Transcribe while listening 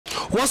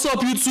What's up,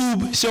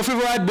 YouTube? It's your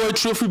favorite boy,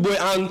 Trophy Boy,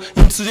 and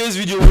in today's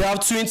video we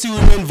have 20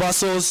 women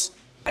versus.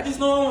 I just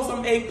know I want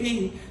some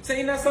AP.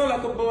 Saying that sound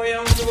like a boy, I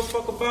don't give a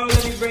fuck about,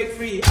 let me break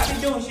free. I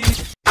be doing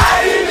shit.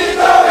 I didn't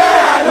know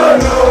that, I don't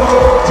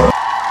know.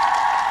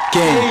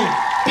 Gang.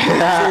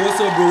 So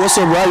what's up, bro? What's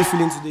up, bro? How are you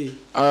feeling today?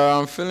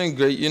 I'm feeling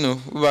great, you know.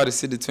 We're about to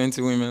see the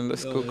 20 women.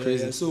 Let's go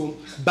crazy. Yeah. So,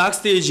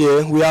 backstage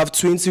here, we have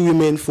 20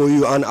 women for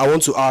you, and I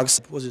want to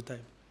ask, what's your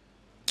type?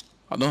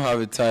 I don't have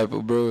a type,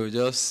 bro.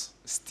 Just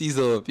steez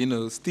up, you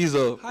know, steez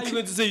up. How are you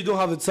going to say you don't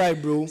have a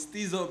type, bro?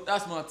 Steez up,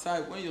 that's my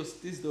type. When you're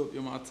steezed up,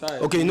 you're my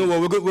type. Okay, no,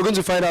 well, we're going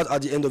to find out at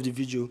the end of the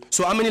video.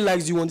 So, how many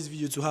likes do you want this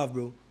video to have,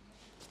 bro?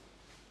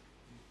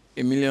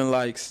 1 million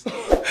likes.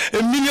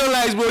 1 million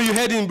likes, bro. You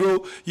heading,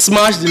 bro. You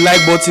smash the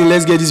like button.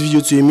 Let's get this video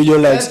to 1 million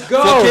likes. Let's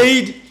go. For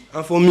Khaid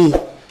and for me.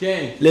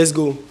 Okay. Let's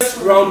go.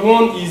 Round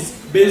 1 is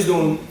based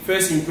on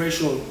first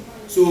impression.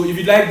 So if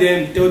you like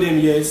them, tell them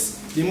yes.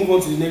 They move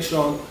on to the next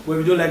round. But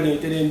if you don't like them, you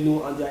tell them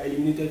no, and they are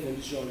eliminated from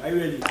this round. Are you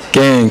ready?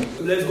 Gang.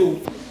 So let's go.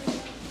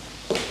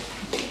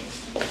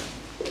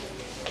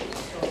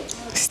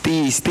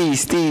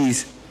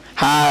 Steez.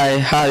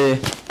 Hi.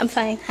 I'm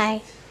fine.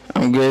 Hi.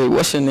 I'm great.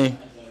 What's your name?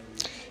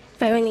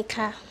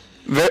 Veronica.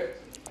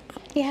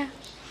 Yeah.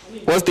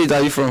 What state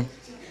are you from?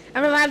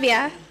 I'm from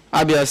Abia.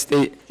 Abia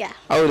State. Yeah.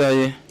 How old are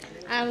you?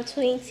 I'm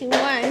 21.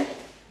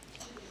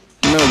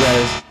 No,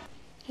 guys.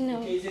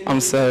 No.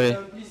 I'm sorry.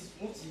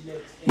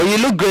 But you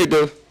look great,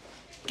 though.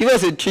 Give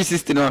us a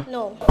 360 now.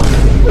 No.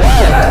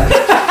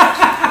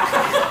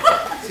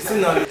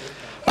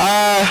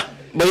 Why?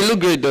 But you look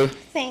great, though.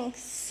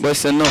 Thanks. But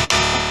it's a no.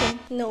 Okay.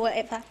 No,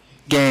 whatever.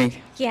 Gang.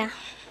 Yeah.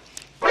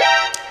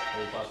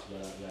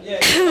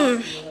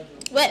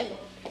 What?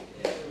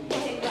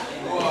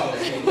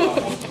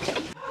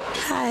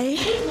 Hi.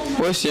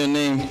 What's your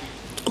name?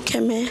 Okay,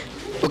 man.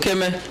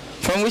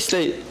 From which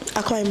state?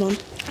 Akwa Ibom.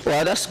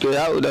 Wow, that's great.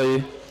 How old are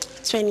you?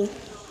 20.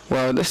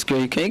 Wow, that's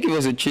great. Can you give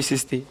us a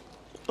 360?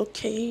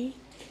 Okay.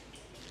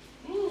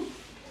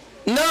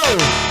 No!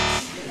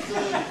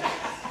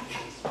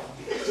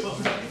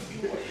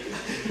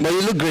 But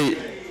you look great.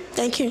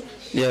 Thank you.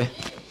 Yeah.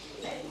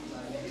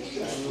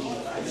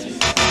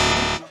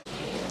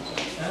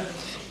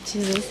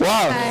 Jesus.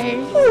 Wow. Hi.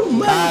 Oh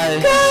my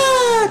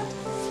God.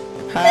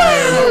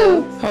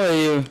 Hi. How are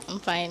you? I'm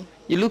fine.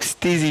 You look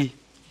steezy.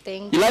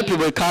 Thank You you. like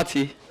Playboy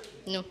Carti?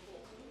 No.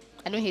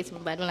 I don't hate him,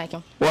 but I don't like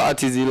him. What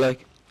artist do you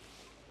like?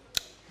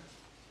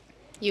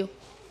 You.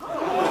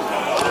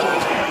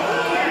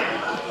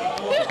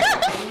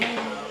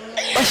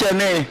 What's your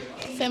name?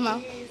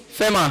 Fema.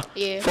 Fema?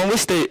 Yeah. From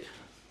which state?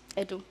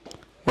 Edo.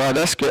 Wow,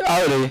 that's great.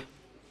 How old are you?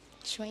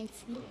 20.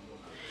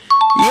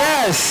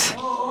 Yes!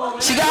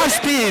 She got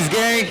steez,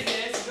 gang.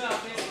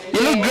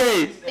 You look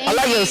great. I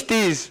like your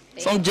steez.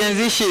 Some Gen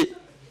Z shit.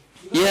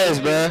 Yes,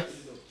 bruh.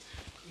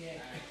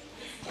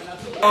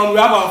 We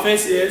have our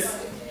first yes.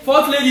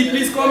 Fourth lady,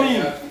 please come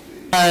in.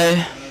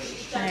 Hi.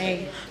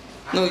 Hi.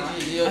 No,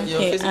 you're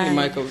Okay, facing the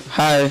mic up.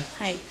 Hi.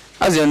 Hi.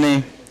 How's your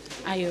name?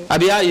 Ayo.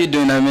 Abi, how you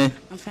doing, I mean?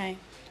 I'm fine.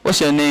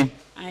 What's your name?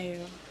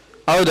 Ayo.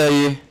 How old are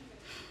you?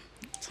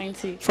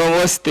 20. From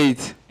what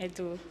state?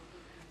 Edo.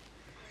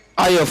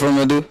 Are you from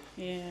Edo?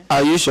 Yeah.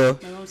 Are you sure?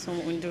 My mom's from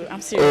Undo.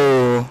 I'm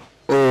serious.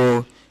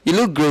 Oh. You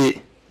look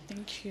great.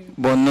 Thank you.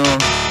 But no,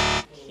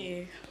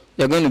 Okay.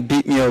 you're going to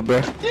beat me up,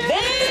 bro.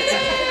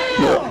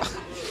 No.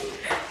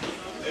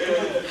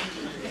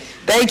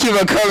 Thank you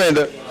for coming,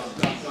 though.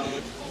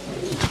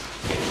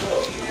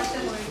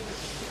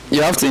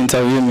 You have to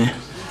interview me.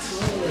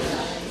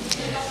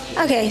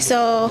 Okay,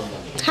 so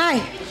hi.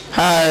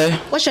 Hi.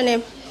 What's your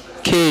name?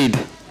 Khaid.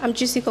 I'm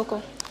Juicy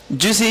Coco.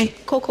 Juicy?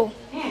 Coco.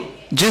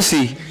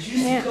 Juicy.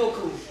 Yeah.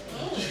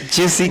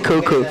 Juicy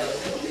Coco.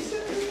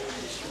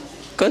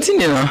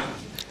 Continue now.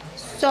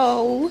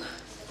 So,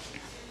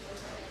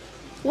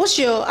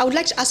 I would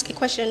like to ask a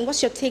question.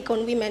 What's your take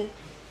on women?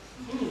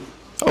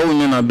 All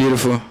women are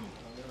beautiful.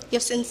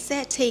 Your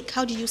sincere take.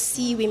 How do you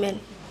see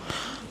women?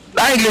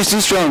 That English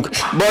too strong,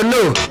 but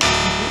no.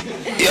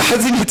 You're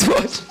asking me too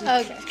much.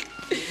 Okay.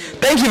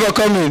 Thank you for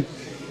coming.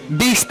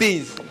 Big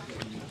Steez.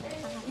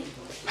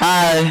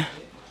 Hi.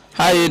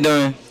 How you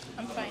doing?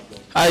 I'm fine.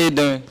 How you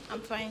doing?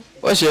 I'm fine.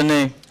 What's your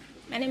name?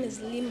 My name is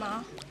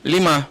Lima.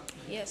 Lima.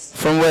 Yes.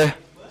 From where?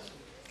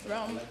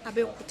 From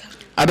Abeokuta.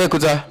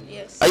 Abeokuta.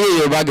 Yes. Are you a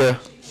Yoruba girl?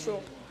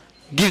 Sure.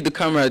 Give the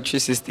camera a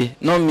 360.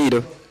 Not me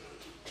though.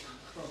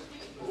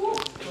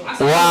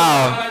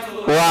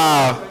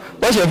 Wow.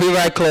 What's your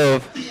favorite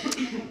club?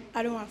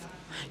 I don't have.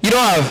 You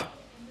don't have?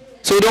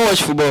 So you don't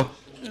watch football?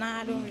 Nah,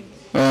 I don't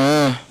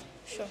really.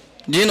 Sure.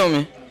 Do you know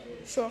me?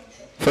 Sure.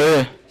 For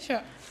real?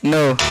 Sure.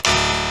 No.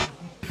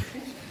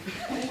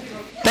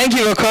 Thank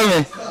you for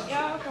coming.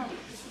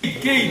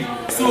 Okay,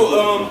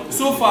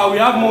 so far we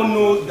have more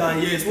no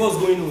than yes. What's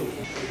going on?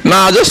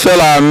 Nah, I just felt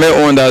like I met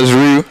one that's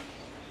real.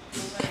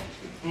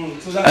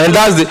 So And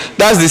that's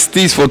the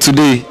steez for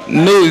today.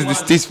 No is the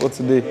steez for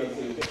today.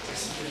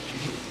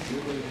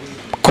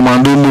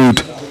 Commando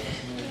mode.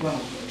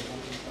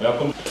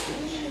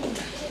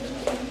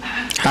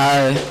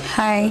 Hi.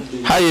 Hi.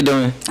 How you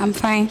doing? I'm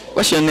fine.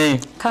 What's your name?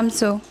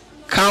 Kamso.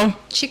 Kam?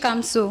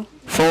 Chikamso.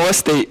 From what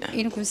state?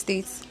 Enugu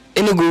State.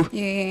 Enugu?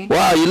 Yeah.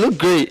 Wow, you look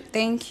great.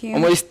 Thank you.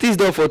 I'm always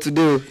teased up for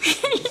today.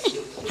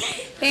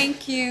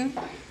 Thank you.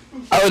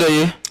 How old are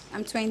you?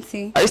 I'm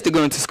 20. Are you still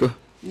going to school?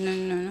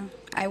 No.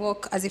 I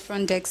work as a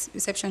front desk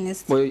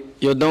receptionist. Well,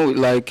 you're done with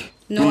like,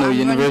 No, you know, I'm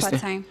university?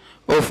 running part-time.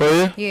 Oh, for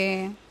real?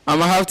 Yeah.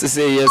 I'ma have to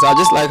say yes. I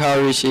just like how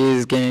rich she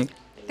is, gang.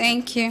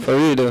 Thank you. For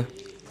real though.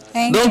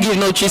 Thank Don't you. give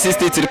no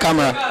 360 to the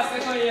camera.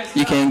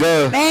 You can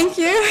go. Thank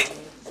you.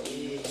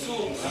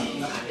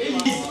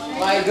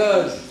 My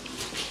God.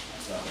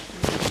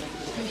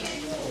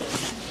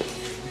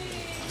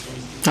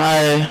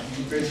 Hi.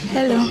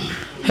 Hello.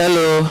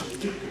 Hello.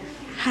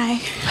 Hi.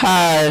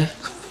 Hi.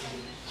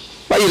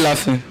 Why are you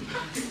laughing?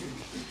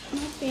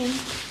 Nothing.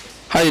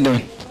 How you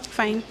doing?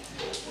 Fine.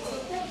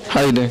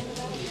 How you doing?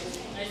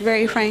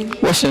 Very fine.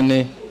 What's your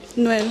name?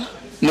 Noel.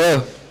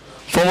 No.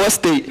 From what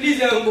state? Please,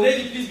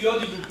 lady, please be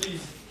audible,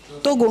 please.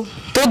 Togo.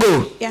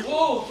 Togo. Yeah.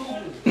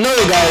 No,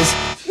 guys.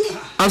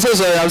 I'm so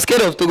sorry. I'm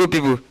scared of Togo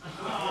people.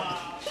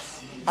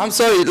 I'm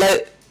sorry.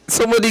 Like,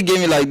 somebody gave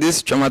me like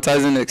this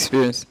traumatizing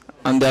experience,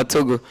 and they're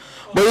Togo.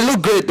 But you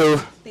look great though.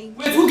 Wait,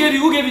 who gave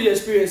you the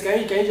experience? Can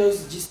you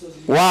just gist us?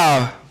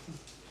 Wow.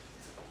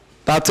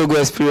 That Togo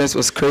experience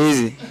was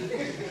crazy.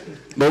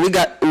 But we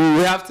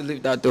have to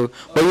leave that though.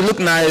 But you look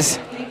nice.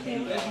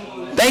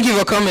 Thank you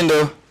for coming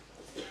though.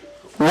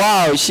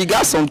 Wow, she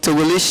got some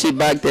Togolese shit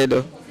back there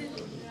though.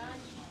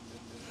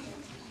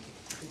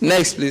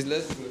 Next, please.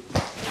 Let's go.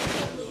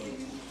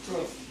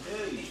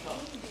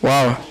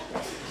 Wow.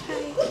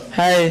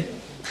 Hi.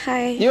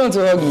 Hi. You want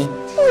to hug me?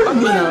 Hug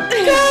me now.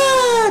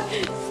 God!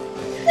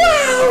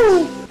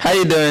 Wow! How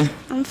you doing?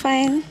 I'm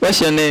fine.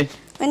 What's your name?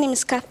 My name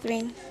is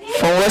Catherine.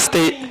 From what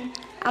state?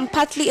 I'm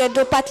partly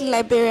Edo, partly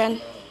Liberian.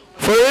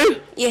 For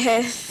real?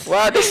 Yes.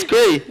 Wow, that's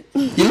great.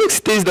 You look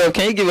staged though.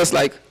 Can you give us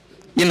like,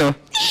 you know?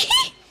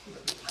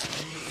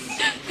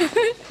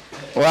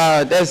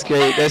 Wow, that's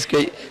great. That's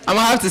great. I'm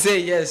gonna have to say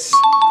yes.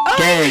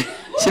 Gang.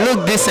 She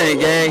look decent,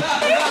 gang.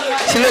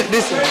 She look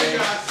decent, gang.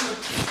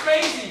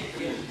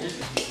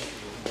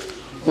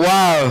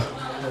 Wow.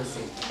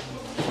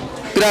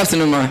 Good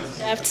afternoon, man.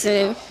 Good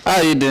afternoon. How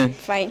are you doing?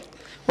 Fine.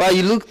 Wow,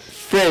 you look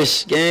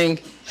fresh, gang.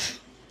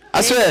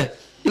 I swear,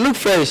 you look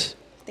fresh.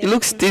 You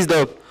look staged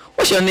up.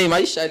 What's your name? Are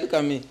you shy? Look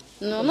at me.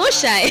 No, I'm not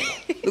shy.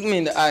 Look me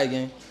in the eye,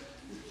 gang.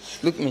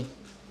 Look me.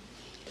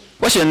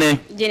 What's your name?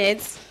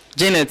 Janet.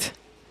 Janet.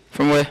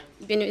 From where?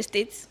 Benue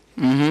State.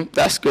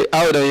 That's great.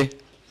 How old are you?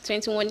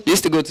 21. You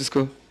used to go to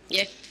school?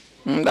 Yeah.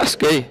 That's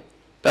great.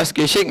 That's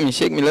great. Shake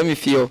me. Let me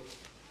feel.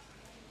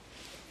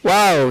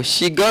 Wow,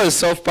 she got a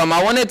soft palm.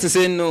 I wanted to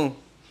say no,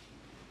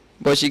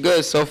 but she got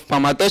a soft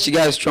palm. I thought she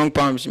got a strong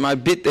palm. She might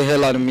beat the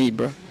hell out of me,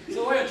 bro.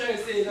 So what you're trying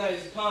to say now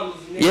is palm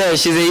is Yeah,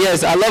 she's a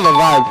yes. I love her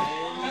vibe.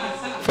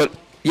 For,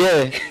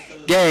 yeah,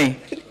 gang.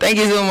 Thank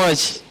you so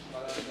much.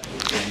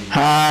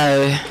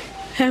 Hi.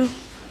 Hello.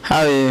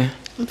 How are you?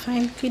 I'm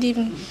fine. Good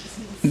evening.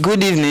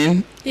 Good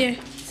evening. Yeah.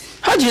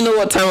 How do you know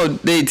what time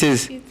of day it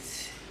is?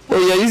 Oh,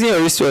 you're using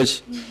your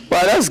wristwatch.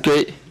 Wow, that's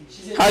great.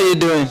 How are you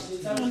doing?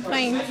 I'm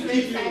fine.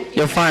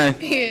 You're fine.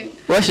 Yeah.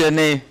 What's your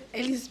name?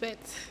 Elizabeth.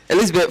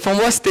 Elizabeth. From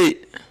what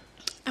state?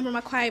 I'm from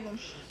Akwa Ibom.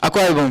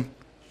 Akwa Ibom.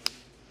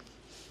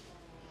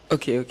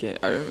 Okay.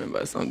 I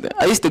remember something.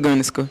 I used to go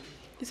into school.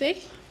 You say?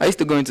 I used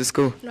to go into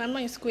school. No, I'm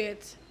not in school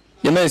yet.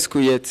 You're not in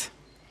school yet.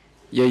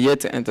 You're yet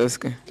to enter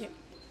school. Yeah.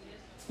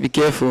 Be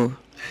careful.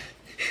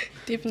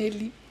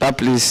 Definitely. That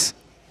place.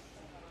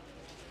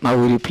 Now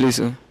will replace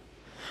you.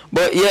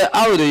 But yeah,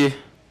 how old are you?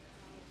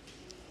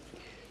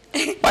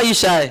 Why are you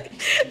shy?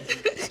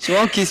 She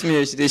won't kiss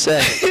me. She's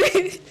shy.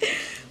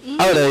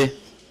 How old are you?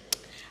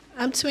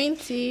 I'm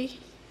 20.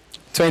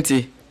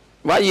 20.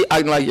 Why are you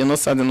acting like you're not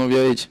certain of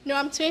your age? No,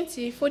 I'm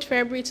 20. 4th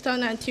February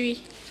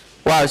 2003.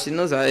 Wow, she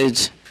knows her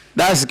age.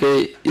 That's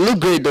great. You look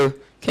great though.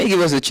 Can you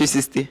give us a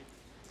 360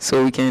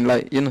 so we can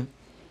like, you know,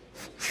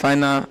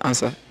 final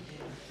answer?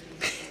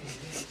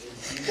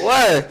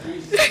 What?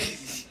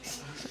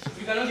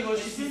 You cannot give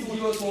us 60,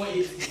 give us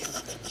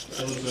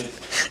 180.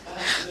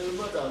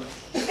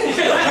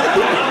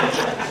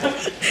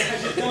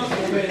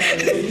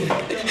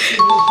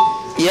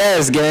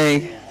 Yes,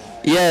 gang.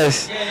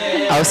 Yes.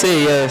 I'll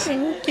say yes.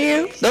 Thank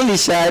you. Don't be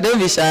shy. Don't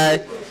be shy.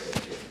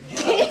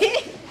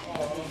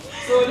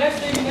 So next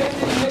thing.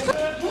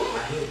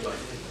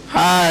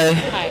 Hi.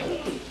 Hi,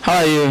 How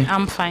are you?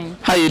 I'm fine.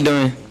 How you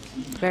doing?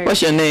 Very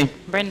What's your name?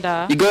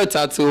 Brenda. You got a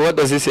tattoo. What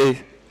does it say?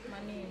 My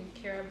name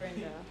Kira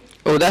Brenda.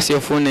 Oh, that's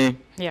your full name.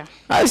 Yeah.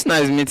 Ah, it's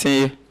nice meeting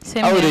you.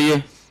 Same How old are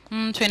here.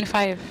 you?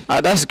 25.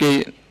 Ah, that's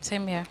great.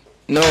 Same here.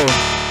 No.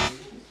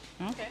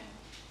 Okay.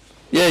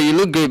 Yeah, you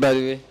look great by the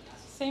way.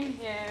 Same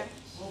here.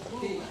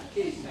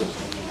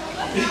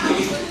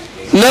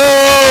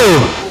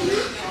 No!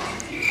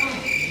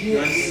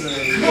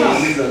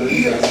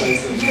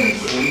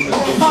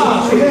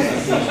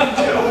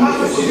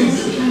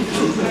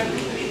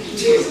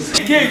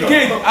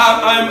 Kid,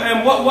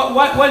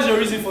 what's your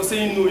reason for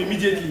saying no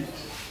immediately?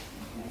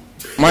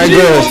 My You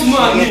didn't God. want to know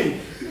her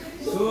name.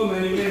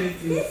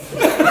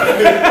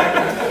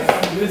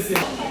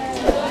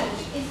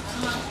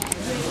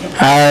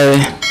 Hi.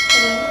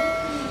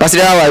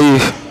 Basira, how are you?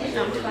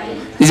 I'm fine.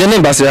 Is your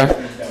name Basira?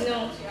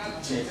 No.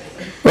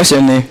 What's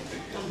your name?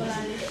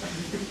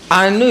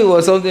 I knew it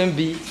was something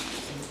big.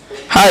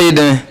 How are you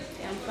doing?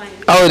 I'm fine.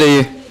 How old are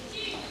you?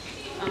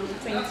 I'm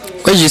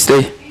 20. Where do you stay?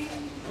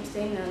 I'm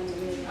staying on the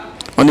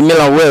middle. On the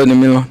Milan. Where on the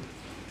Milan?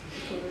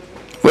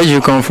 Where do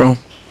you come from?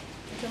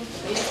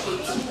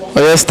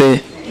 Oyo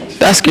State.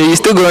 That's great. You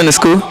still going to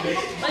school?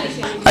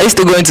 Are you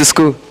still going to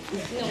school?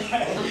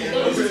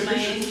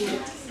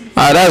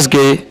 Ah, that's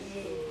great.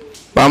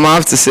 But I'm gonna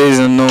have to say is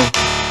a no.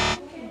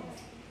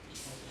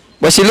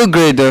 But she look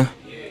great though.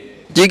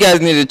 You guys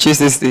need to choose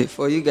this day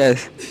for you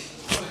guys.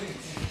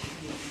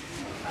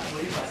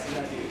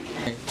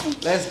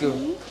 Let's go.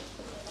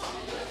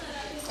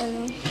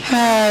 Hello.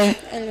 Hi.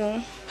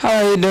 Hello. How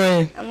are you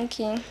doing? I'm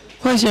okay.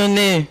 What's your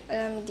name?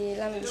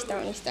 Olamide star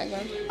on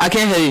Instagram. I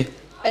can't hear you.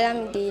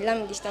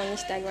 Olamide star on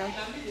Instagram.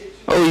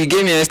 Oh, you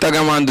gave me an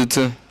Instagram handle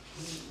too.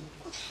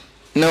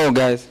 No,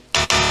 guys.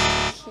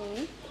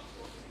 Okay.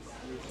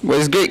 But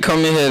it's great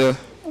coming here though.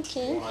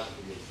 Okay.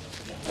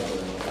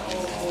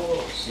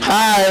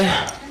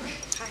 Hi.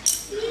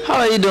 How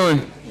are you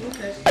doing?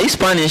 Are you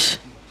Spanish?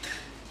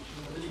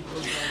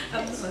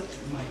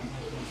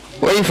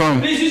 Where are you from?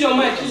 Please use your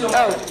mic. Use your mic.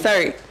 Oh,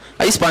 sorry.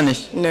 Are you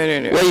Spanish? No.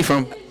 Where are you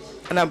from?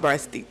 Anambra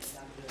State.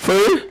 For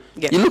real?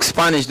 Yeah. You look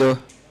Spanish though.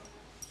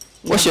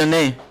 What's your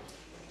name?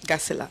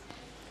 Gasila.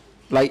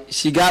 Like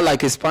she got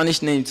like a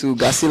Spanish name too,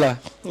 Gasila.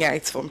 Yeah,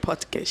 it's from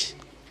Portuguese.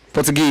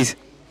 Portuguese.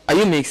 Are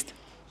you mixed?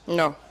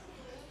 No.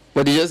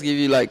 But they just give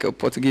you like a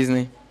Portuguese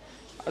name.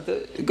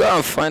 Go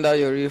and find out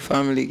your real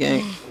family,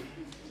 gang.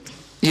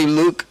 You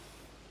look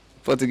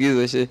Portuguese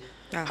or shit.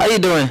 Ah. How you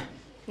doing?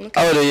 Okay.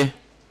 How old are you?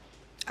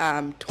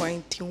 I'm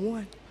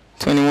 21.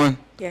 21.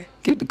 Yeah.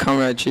 Give the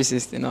camera a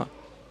 360 now.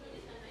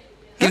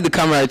 Give the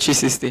camera a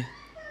 360.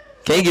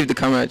 Can you give the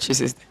camera a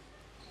 360?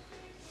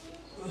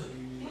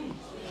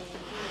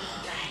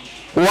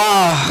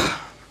 Wow.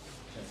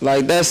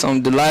 Like that's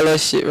some Delilah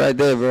shit right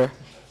there, bro.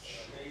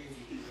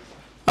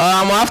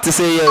 I'm gonna have to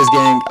say yes,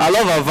 gang. I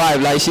love her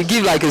vibe. Like she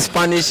give like a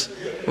Spanish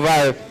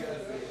vibe.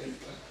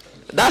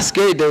 That's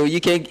great though.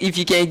 If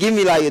you can give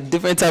me like a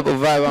different type of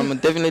vibe, I'm gonna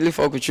definitely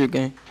fuck with you,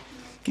 gang.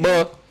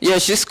 But yeah,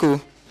 she's cool.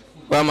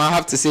 But I'm gonna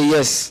have to say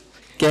yes,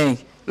 gang.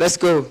 Let's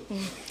go.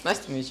 Nice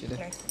to meet you.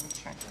 Then.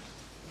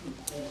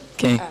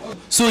 Gang.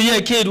 So yeah,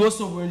 Khaid, what's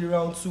up? We're in the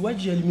round 2. Why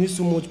did you eliminate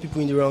so much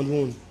people in the round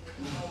 1?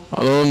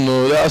 I don't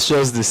know. That's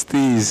just the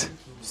steez.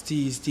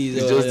 Steez.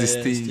 It's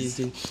just the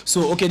steez.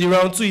 So okay, the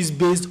round 2 is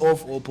based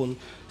off upon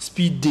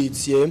speed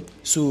dates, yeah.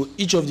 So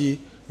each of the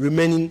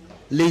remaining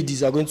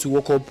ladies are going to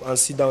walk up and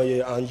sit down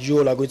here, and you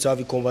all are going to have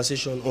a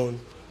conversation on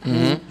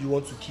who you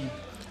want to keep,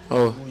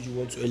 who you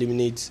want to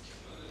eliminate.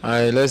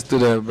 Alright, let's do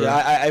that, bro.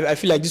 Yeah, I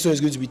feel like this one is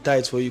going to be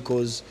tight for you,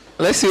 cause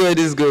let's see where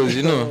this goes.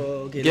 You know,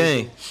 okay,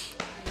 gang.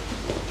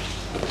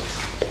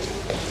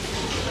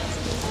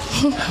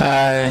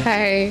 Hi.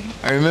 Hi.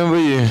 I remember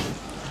you.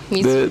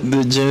 Me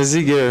The Gen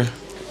Z girl.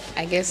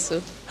 I guess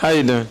so. How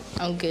you doing?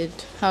 I'm good.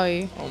 How are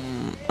you?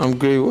 I'm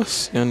great.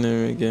 What's your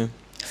name again?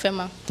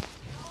 Fema.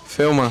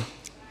 Fema.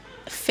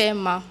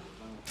 Fema.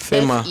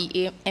 Fema.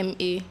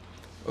 Fema.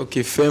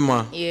 Okay,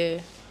 Fema. Yeah.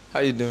 How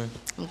you doing?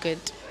 I'm good.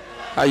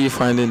 How you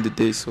finding the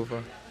day so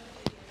far?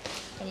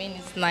 I mean,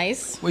 it's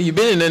nice. Well, you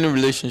been in any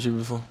relationship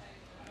before?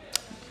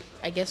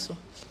 I guess so.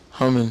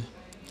 How many?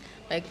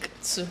 Like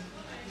 2.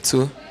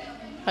 2?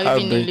 Have you been in a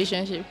Heartbreak.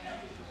 relationship?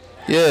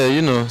 Yeah,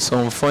 you know,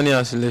 some funny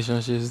ass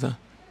relationships though.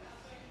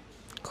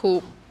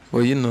 Cool. But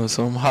you know,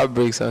 some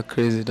heartbreaks are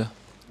crazy though.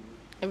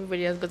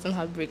 Everybody has gotten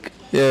heartbreak.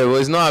 Yeah, but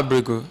it's not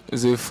heartbreak. Oh.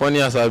 It's a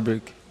funny ass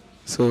heartbreak.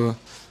 So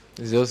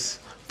it's just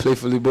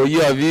playfully. But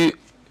you have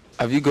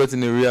you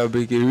gotten a real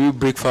break, a real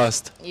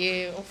breakfast?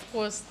 Yeah, of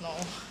course, no.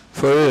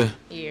 For real?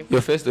 Yeah.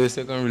 Your first or your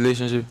second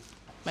relationship?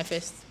 My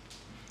first.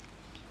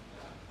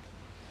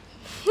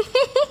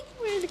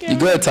 You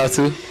got a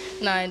tattoo?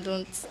 No, I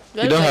don't.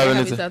 You don't have a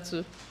anything?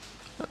 tattoo?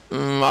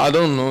 I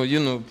don't know. You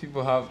know,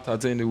 people have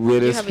tattoo in the Do you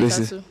weirdest have a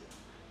places. tattoo?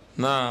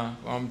 Nah,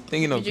 I'm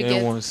thinking of Did you getting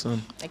get- one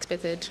soon.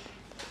 Expected.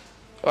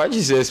 Why'd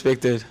you say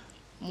expected?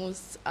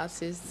 Most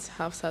artists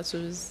have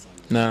tattoos.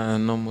 Nah,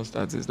 not most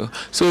artists though.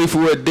 So if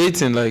we were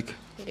dating, like,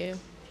 Yeah.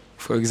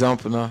 for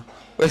example now,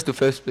 where's the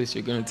first place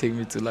you're gonna take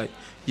me to? Like,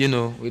 you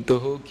know, with the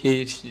whole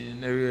cage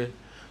and everywhere.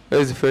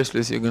 Where's the first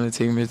place you're gonna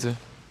take me to?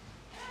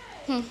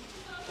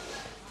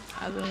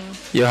 I don't know.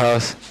 Your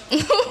house.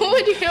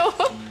 What do you know?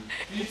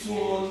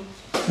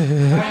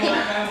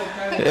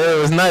 Yeah,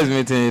 it was nice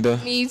meeting you though.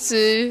 Me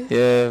too.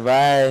 Yeah,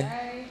 bye.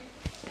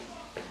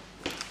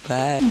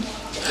 Bye.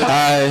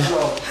 Hi.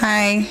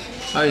 Hi,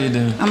 How you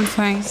doing? I'm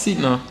fine. Sit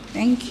now.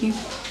 Thank you.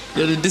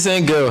 You're the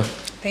decent girl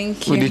Thank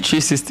with the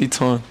 360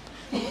 turn.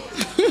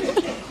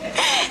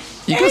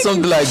 You got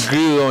something like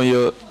grill on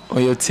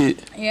your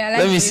teeth. Yeah, I like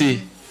Let me it.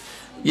 see.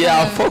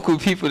 Yeah, I fuck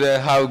with people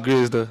that have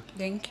grills though.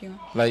 Thank you.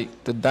 Like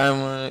the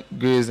diamond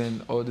grills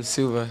and all the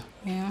silver.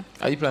 Yeah.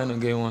 Are you planning on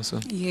getting one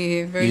soon?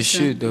 Yeah, very You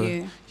soon. should though.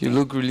 Yeah. You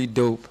look really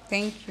dope.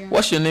 Thank you.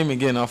 What's your name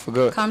again? I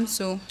forgot.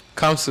 Kamso.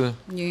 Kamsu.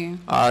 Yeah.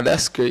 Ah,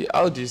 that's great.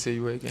 How old do you say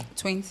you were again?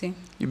 20.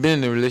 You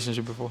been in a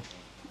relationship before?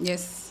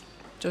 Yes.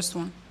 Just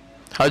one.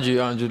 How do you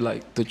handle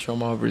like the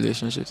trauma of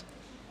relationships?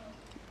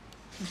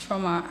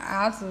 Trauma.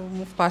 I had to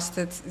move past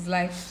it. It's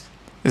life.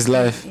 It's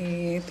life.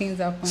 Yeah, things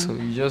happen. So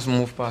you just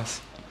move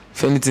past.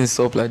 If anything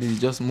stop like this, you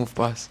just move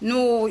past.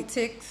 No, it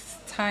takes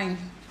time.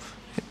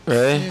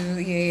 Right?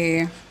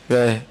 Yeah.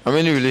 Right. How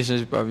many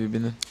relationships have you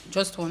been in?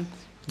 Just one.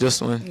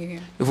 Just one. Yeah.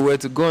 If we were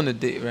to go on a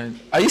date, right?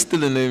 Are you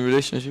still in a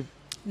relationship?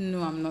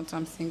 No, I'm not.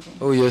 I'm single.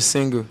 Oh, you're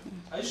single.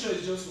 Are you sure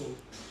it's just one?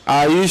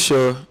 Are you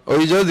sure? Or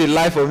you just the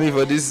life for me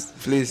for this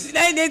place? Did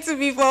I date two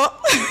before?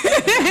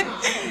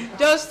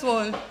 Just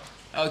one.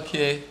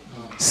 Okay.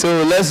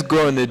 So let's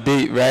go on a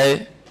date,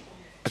 right?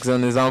 As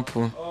an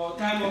example. Oh,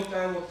 time up.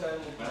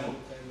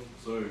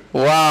 Sorry.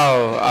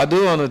 Wow. I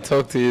don't want to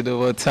talk to you though,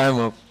 but time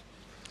up.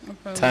 No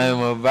problem. Time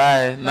up.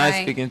 Bye. Bye.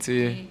 Nice speaking to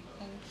you.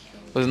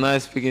 It was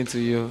nice speaking to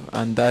you,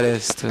 and that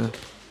is too.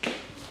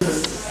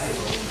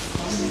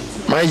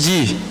 My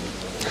G.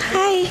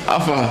 Hi,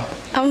 Alpha.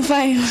 I'm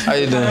fine. How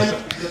you doing?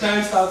 The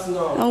time starts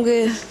now. I'm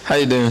good. How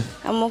you doing?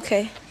 I'm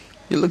okay.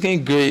 You're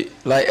looking great.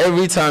 Like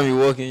every time you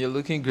walk in, you're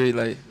looking great.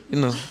 Like, you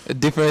know, a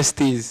different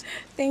stage.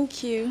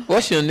 Thank you.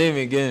 What's your name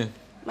again?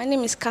 My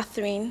name is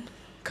Catherine.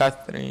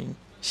 Catherine.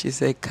 She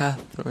said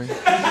Catherine.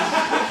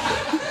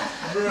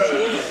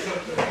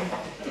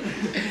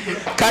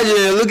 Kaji,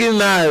 you're looking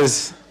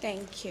nice.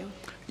 Thank you.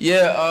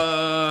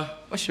 Yeah,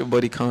 what's your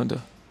body count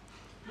though?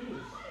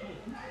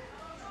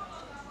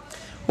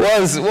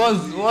 What's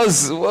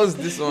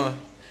this one?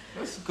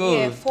 Let's go.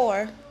 Yeah,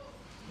 4.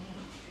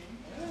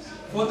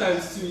 4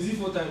 times 2. Is it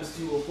 4 times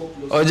 2 or 4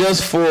 plus? Or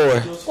just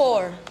 4?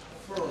 4.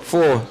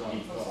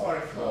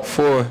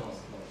 4.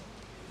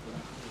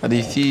 I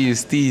dey feel you,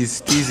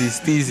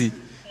 steezy.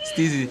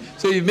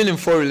 So you've been in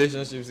 4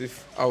 relationships,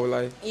 if I would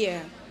like.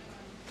 Yeah.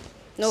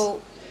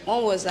 No,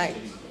 one was like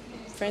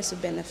friends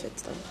with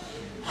benefits though.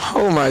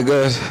 Oh my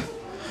God.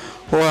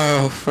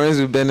 Wow, friends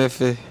with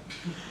benefit.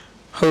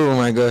 Oh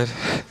my God.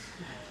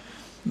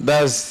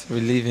 That's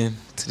relieving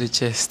to the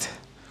chest.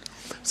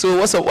 So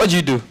what's up? What do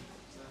you do?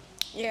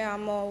 Yeah,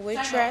 I'm a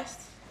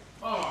waitress.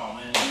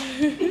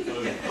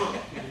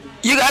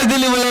 You guys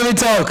didn't even let me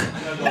talk.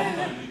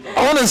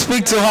 I want to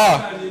speak to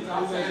her.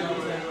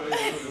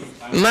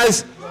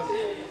 Nice.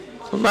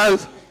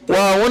 Nice.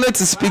 Wow, I wanted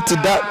to speak to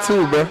that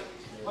too, bro.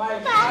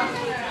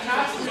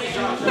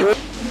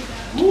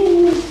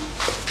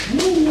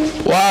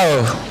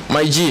 Wow,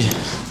 my G.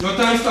 Your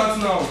time starts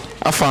now.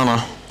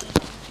 Afana.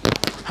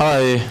 How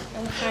are you?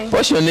 I'm fine.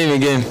 What's your name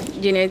again?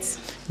 Janet.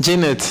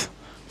 Janet.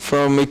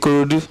 From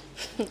Ikorodu.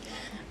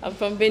 I'm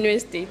from Benue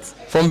State.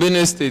 From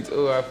Benue State.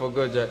 Oh, I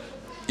forgot that.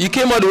 You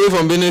came all the way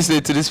from Benue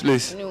State to this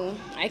place? No,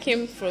 I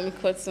came from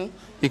Ikoton.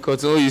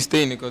 Ikoton. Oh, you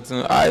stay in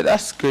Ikoton. Alright,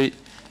 that's great.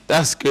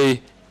 That's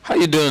great. How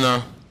you doing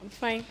now? I'm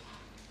fine.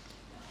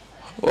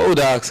 What would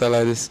I ask her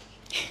like this?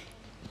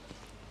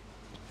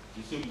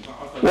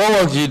 What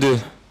work do you do?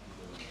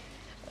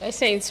 I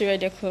say interior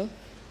decor.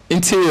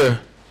 Interior.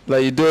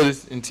 Like you do all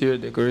this interior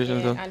decoration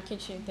stuff? And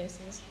kitchen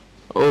utensils.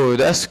 Oh,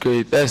 that's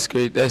great. That's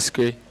great. That's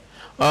great.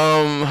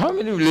 How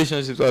many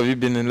relationships have you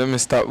been in? Let me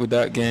start with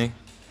that, gang.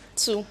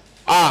 2.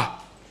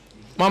 Ah,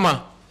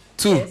 Mama,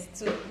 2. Yes,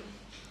 2.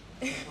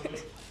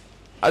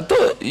 I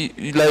thought,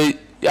 like,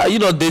 are you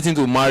not dating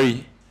to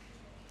marry?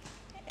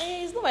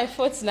 It's not my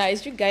fault now.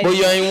 It's you guys. But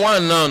you're in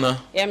one now, nah?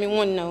 Yeah, I'm in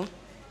one now.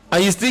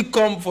 And you still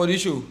come for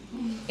this show?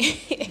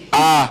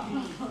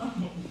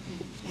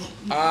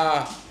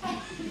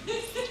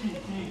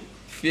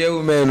 Fear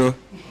women, no.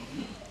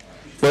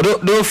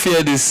 But don't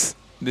fear this.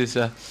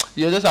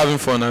 You're just having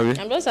fun, are we?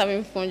 I'm just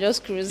having fun,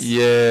 just cruise.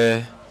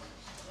 Yeah.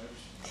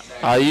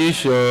 Are you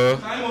sure?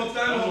 Time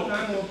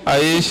up. Are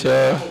you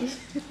sure?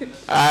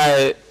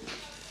 Alright.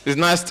 It's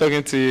nice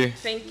talking to you.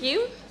 Thank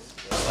you.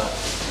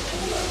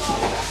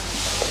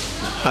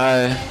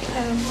 Hi.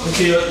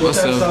 Okay, your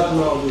What's time up? starts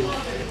now, babe.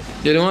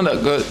 You're the one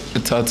that got the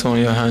tattoo on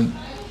your hand.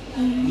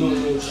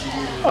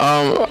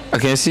 No. I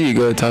can see you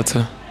got a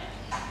tattoo.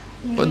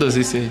 What does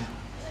it say?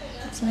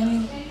 It's my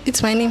name.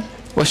 It's my name.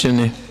 What's your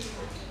name?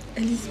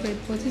 Elizabeth,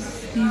 but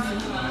it's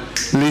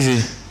Lizzie.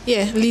 Lizzie.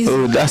 Yeah, Lizzie.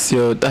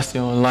 Oh, that's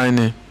your online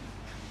name.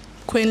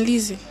 Queen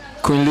Lizzie.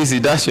 Queen Lizzie,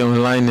 that's your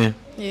online name.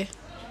 Yeah.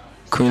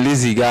 Queen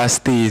Lizzie got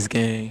steez,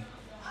 gang.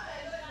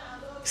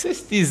 Say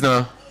steez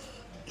now.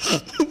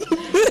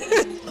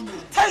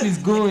 Time is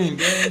going,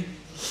 gang.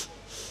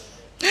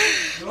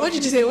 What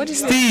did you say?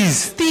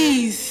 Steez.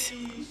 Steez.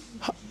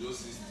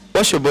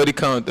 What's your body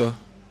count though?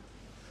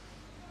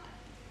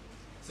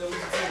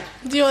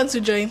 Do you want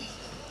to join?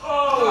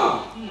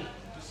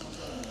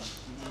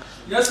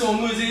 Yes or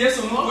no? Is it yes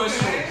or no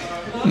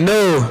question?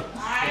 No.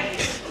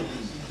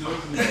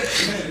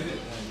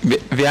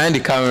 Behind the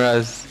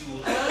cameras,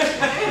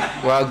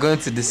 we are going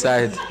to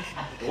decide.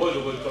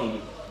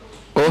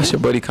 What's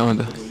your body count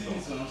though?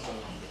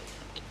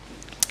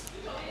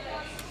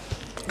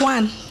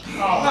 1. He's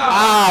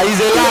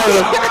a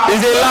liar.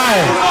 He's a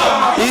liar.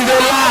 He's a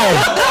lie.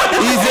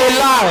 He's a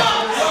lie.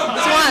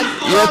 It's one.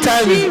 Your I'm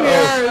time is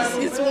serious.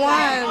 It's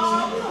one.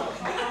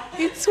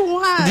 It's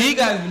one. Do you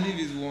guys believe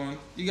it's one?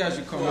 You guys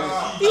should comment.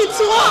 It's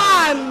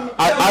one.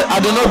 I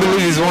do not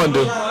believe it's one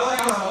though.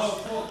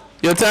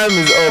 Your time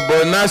is up,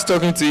 but nice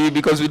talking to you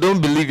because we don't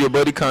believe your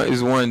body count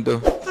is one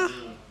though.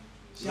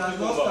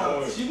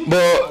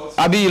 But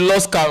Abi, you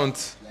lost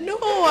count. No,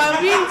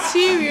 I'm being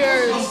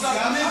serious.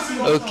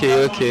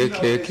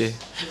 Okay.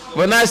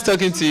 But nice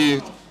talking to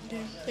you.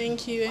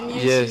 Thank you. And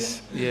you Yes,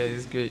 too. yeah,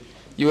 it's great.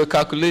 You were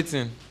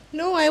calculating.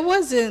 No, I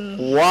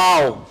wasn't.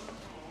 Wow.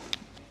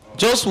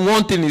 Just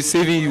one thing is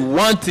saving you.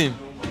 One thing.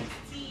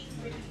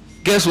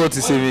 Guess what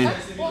is saving you?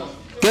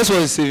 Guess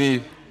what is saving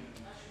you?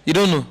 You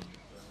don't know.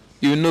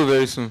 You will know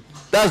very soon.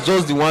 That's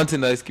just the one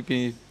thing that is keeping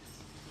you.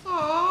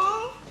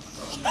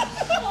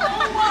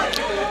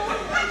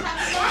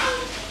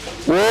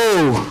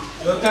 Whoa.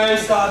 Your time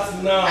starts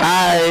now.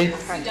 Hi.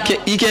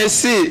 You can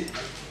see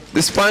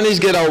the Spanish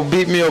girl that will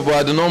beat me up, but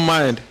I do not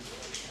mind.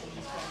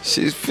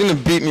 She's finna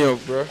beat me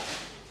up, bro.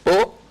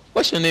 Oh,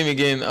 what's your name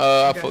again?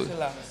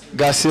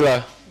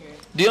 Garcila.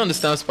 Do you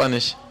understand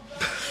Spanish?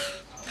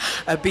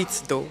 A bit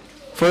though.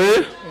 For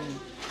real?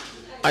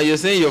 And you're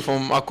saying you're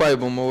from Akwa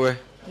Ibom or where?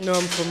 No,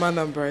 I'm from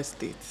Anambra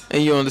State.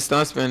 And you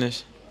understand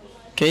Spanish?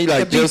 Can you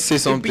like just say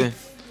something?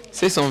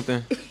 Say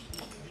something.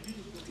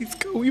 Please,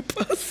 can we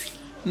pass?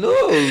 No,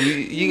 No,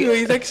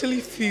 it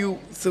actually feels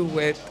so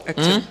wet.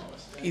 Actually,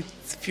 it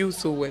feels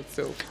so wet.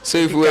 So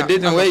if we were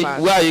dating,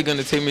 where are you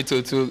gonna take me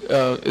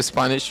to a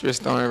Spanish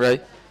restaurant,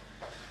 right?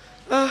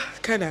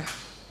 Kinda.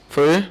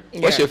 For real?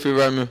 What's Yeah. your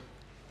favorite meal?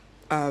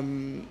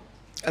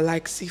 I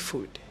like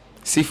seafood.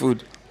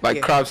 Seafood, like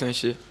Yeah. crabs and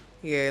shit.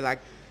 Yeah, like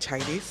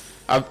Chinese.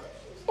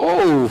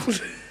 Oh,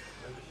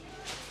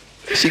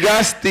 she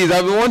got steez.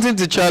 I've been wanting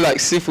to try like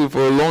seafood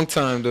for a long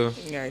time though.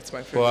 Yeah, it's my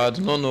But favorite. I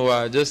do not know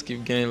why. I just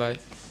keep getting like,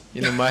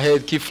 my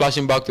head keep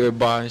flashing back to a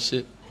bar and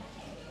shit.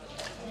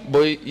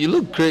 But you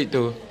look great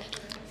though.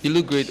 You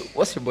look great.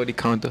 What's your body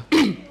count though?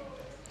 Do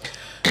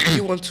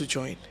you want to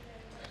join?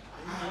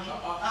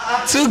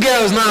 2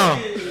 girls now.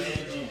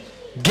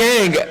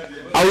 Gang,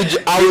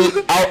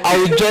 I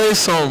will join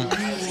some.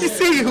 You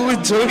say you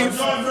will join.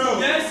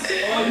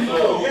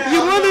 You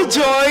want to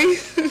join?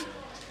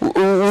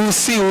 We'll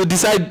see. We'll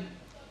decide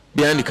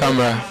behind the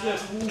camera.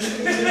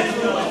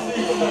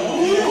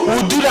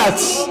 We'll do that.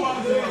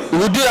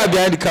 We'll do that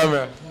behind the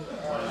camera.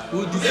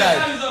 We'll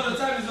decide.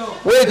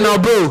 Wait now,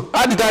 bro.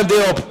 How did that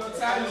day up?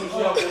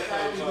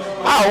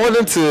 I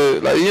wanted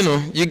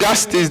to, you got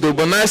stage though,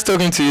 but nice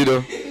talking to you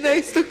though.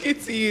 Nice talking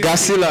to you.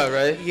 Garcila,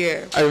 right?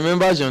 Yeah. I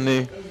remembered your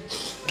name.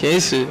 Can you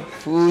say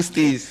full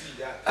stage?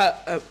 Am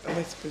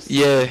I supposed to?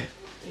 Yeah.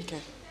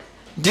 Okay.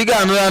 Do you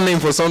got another name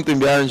for something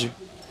behind you?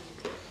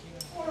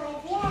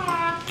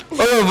 All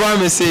of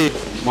me say.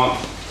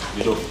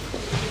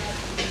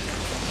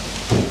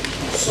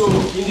 So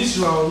in this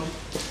round,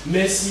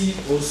 Messi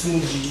or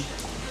Sunji,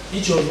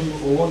 each of you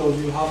or one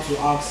of you have to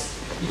ask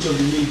each of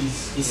the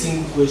ladies a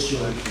single question,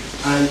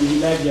 and if you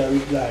like their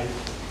reply,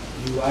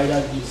 you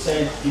either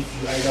decide if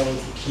you either want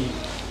to keep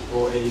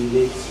or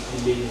eliminate the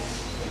ladies.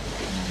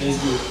 Let's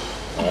go.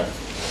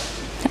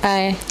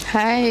 Hi.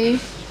 Hi.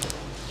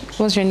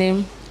 What's your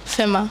name?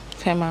 Fema.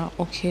 Fema.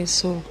 Okay,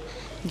 so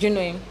do you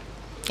know him?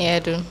 Yeah, I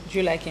do. Do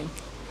you like him?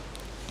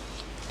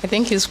 I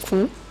think he's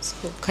cool.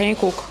 Can you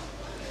cook?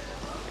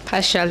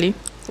 Partially.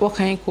 What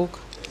can you cook?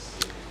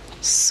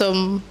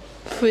 Some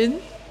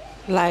food.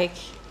 Like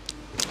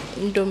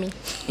Indomie.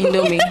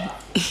 Indomie.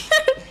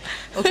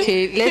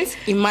 Okay, let's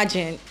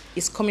imagine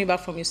he's coming back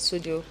from his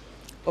studio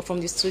or from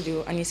the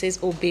studio and he says,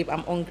 "Oh babe,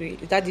 I'm hungry."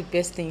 Is that the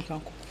best thing you can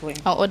cook for him?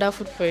 I'll order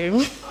food for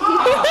him.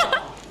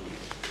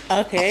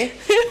 Okay.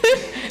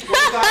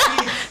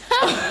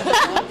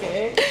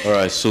 Okay. All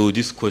right, so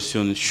this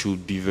question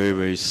should be very,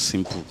 very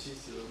simple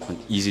and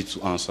easy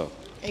to answer.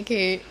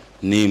 Okay.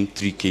 Name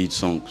 3 Khaid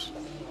songs.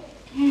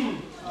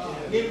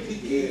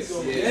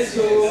 Let's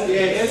go.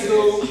 Yeah, let's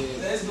go.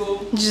 Let's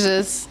go.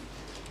 Jesus.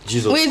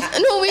 Jesus. Wait,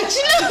 no, wait,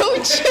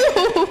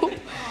 chill.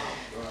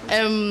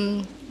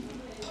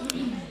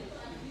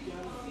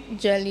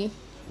 Jelly.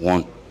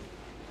 1.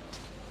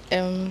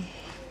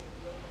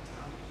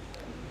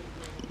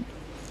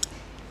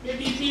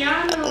 Baby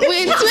piano.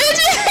 Wait.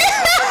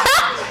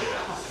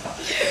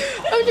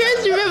 I'm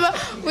trying to remember.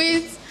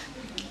 Wait.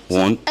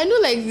 1. I know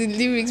like the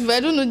lyrics, but I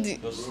don't know the.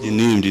 The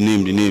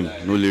name.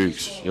 No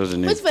lyrics. Just the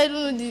name. What if I don't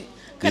know the?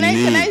 Can The I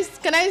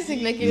name.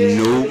 sing like a?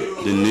 No,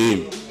 the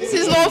name. This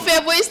is not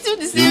fair, but it's still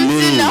the same name.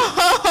 thing now.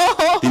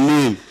 The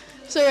name.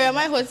 Sorry, am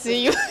I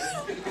hurting you?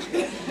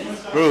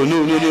 Bro,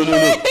 no.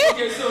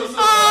 Okay,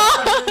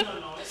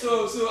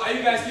 so are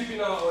you guys keeping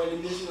now or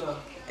eliminating now?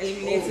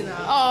 Eliminating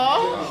now.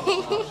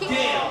 Oh.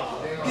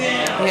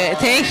 Yeah,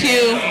 thank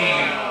you.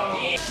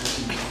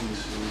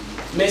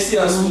 Messi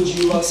and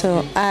Sunji.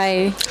 So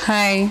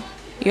hi.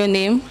 Your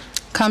name?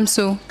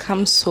 Kamso,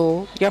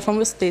 Kamso. You're from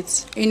the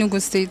States? Enugu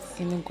State.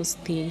 Enugu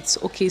State.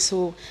 Okay,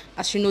 so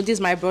as you know, this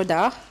is my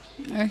brother.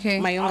 Okay.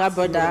 My younger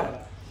brother.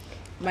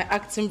 My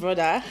acting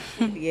brother.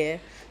 Yeah.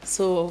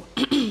 So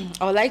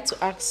I would like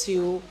to ask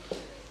you,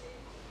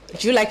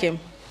 do you like him?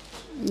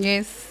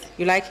 Yes.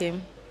 You like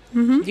him?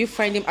 Mm-hmm. Do you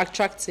find him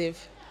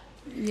attractive?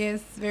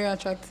 Yes, very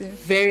attractive.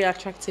 Very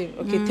attractive.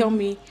 Okay, tell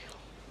me,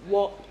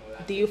 what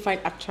do you find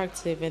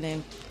attractive in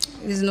him?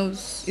 His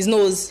nose. His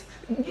nose.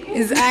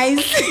 His eyes.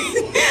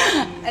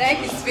 I like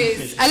his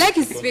face. I like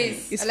his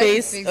face. His I like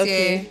face? His face.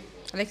 Okay. Yeah.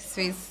 I like his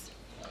face.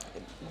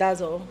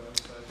 That's all.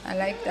 I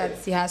like that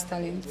he has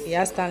talent. He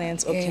has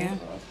talent. Okay. Yeah.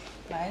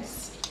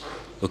 Nice.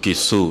 Okay,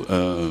 so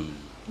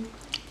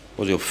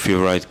what's your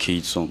favorite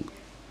Khaid song?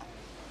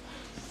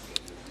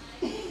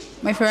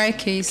 My favorite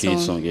Khaid song. Khaid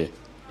song, yeah.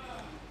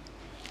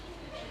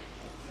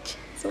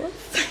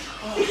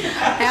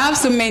 I have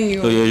so many.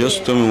 So yeah,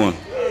 just tell me one.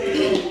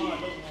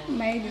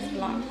 My head is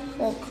blank.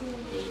 Fuck.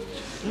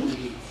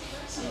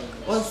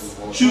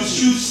 Should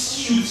she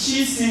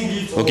sing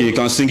it? Okay, you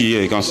can sing it, yeah,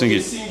 you can sing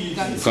it. You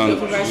can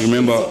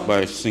remember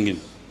by singing.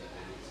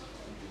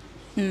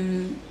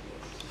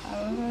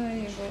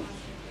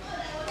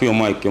 Put your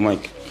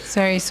mic.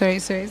 Sorry.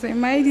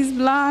 My head is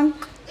blank.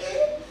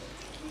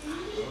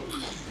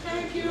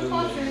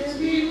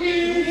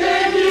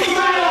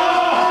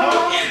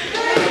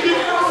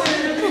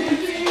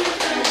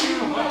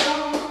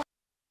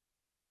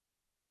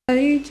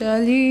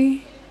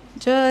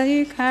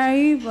 Jolly,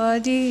 carry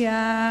body,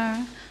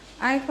 yeah.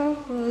 I call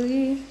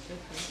police.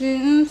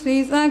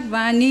 Sweet like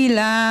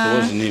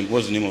vanilla. So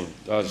what's the name of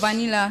that?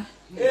 Vanilla.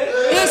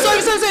 Yeah,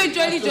 sorry.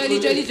 Jolly.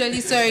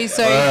 Sorry. She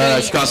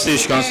can stay.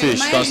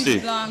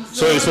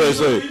 Sorry.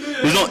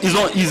 It's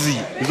not easy.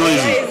 She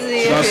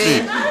can stay.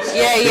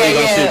 Yeah.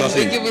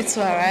 We give it to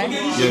her, right?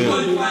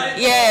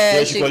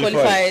 Yeah, she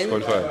qualified.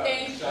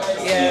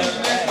 Yeah.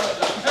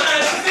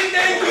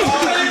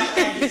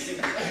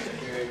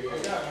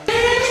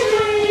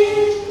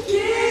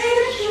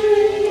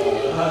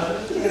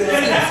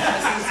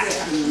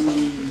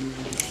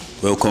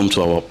 Welcome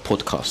to our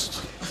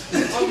podcast.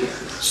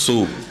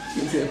 So,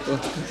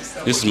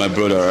 this is my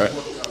brother, right?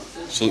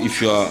 So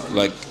if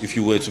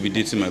you were to be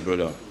dating my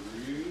brother,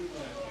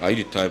 are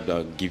you the type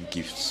that give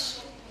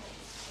gifts?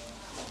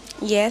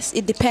 Yes,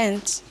 it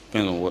depends.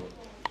 Depends on what?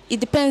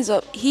 It depends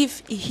on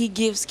if he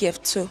gives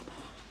gift too.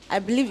 I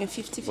believe in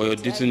 50-50. Or you're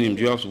dating him,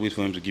 do you have to wait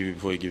for him to give you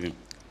before you give him?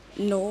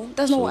 No,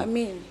 that's not what I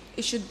mean.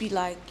 It should be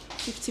like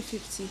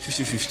 50-50.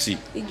 50-50.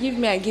 He give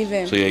me, I give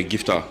him. So you're a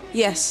gifter?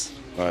 Yes.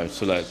 Alright,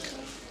 so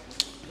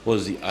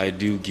what's the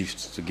ideal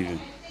gift to give him?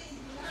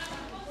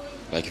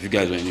 Like if you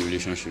guys were in a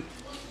relationship?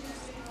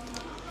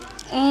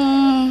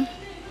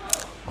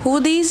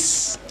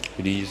 Hoodies.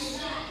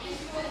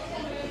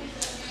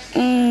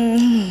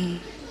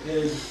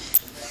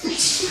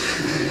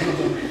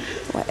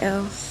 What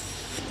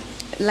else?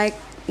 Like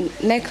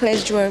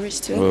necklace jewelry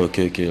too. Oh,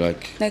 okay,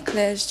 like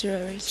necklace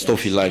jewelry.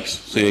 Stuff he likes.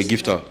 So you're a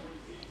gifter.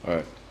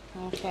 Alright.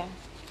 Okay.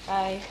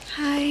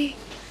 Hi.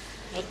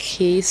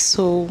 Okay,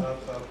 so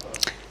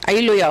are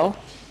you loyal?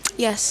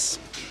 Yes.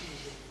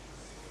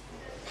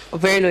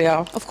 Very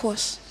loyal? Of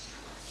course.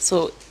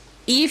 So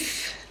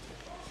if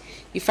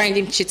you find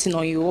him cheating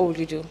on you, what would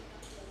you do?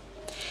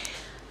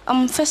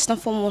 First and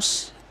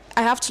foremost,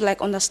 I have to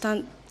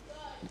understand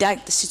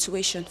the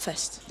situation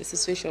first. The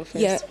situation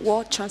first? Yeah,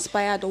 what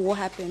transpired or what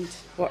happened.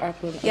 What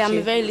happened? Yeah, okay. I'm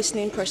a very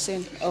listening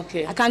person.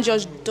 Okay. I can't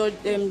judge the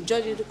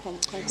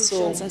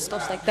conclusions and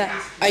stuff like that.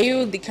 Are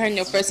you the kind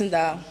of person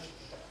that,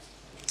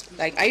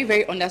 are you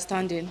very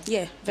understanding?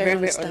 Yeah, very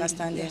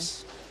understanding.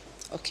 Yes.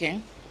 Okay.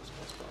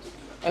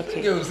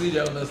 You see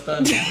the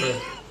understanding.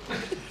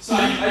 So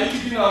are you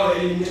keeping her or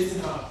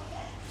eliminating her?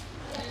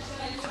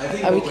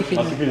 Are we keeping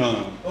her? I'm keeping her.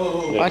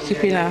 We're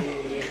keeping her.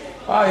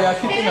 Oh, you're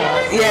keeping her?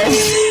 Yes.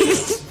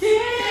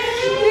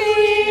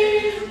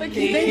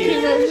 Okay, thank you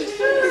very much.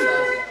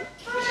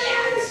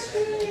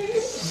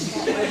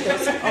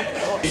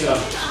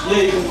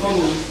 Yeah, you can come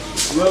in.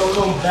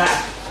 Welcome back.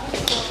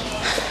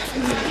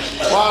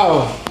 Wow.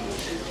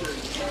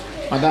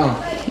 Madam.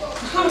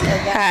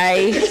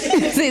 Hi.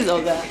 Say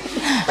Olga.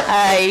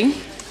 Hi.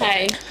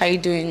 How you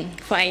doing?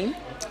 Fine.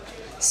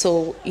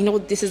 So,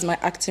 this is my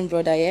acting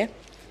brother, yeah?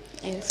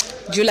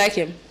 Yes. Do you like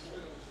him?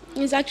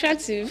 He's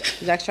attractive.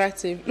 He's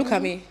attractive. Look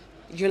at me.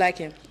 Do you like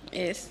him?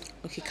 Yes.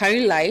 Okay, can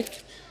you lie?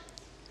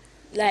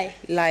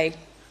 Lie.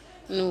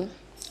 No.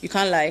 You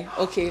can't lie.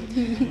 Okay.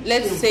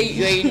 Let's say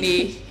you're in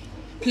a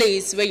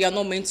place where you're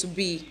not meant to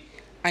be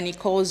and he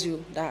calls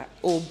you that,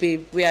 oh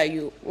babe, where are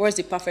you? What's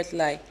the perfect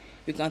lie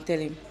you can tell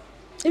him?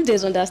 If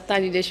there's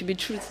understanding, there should be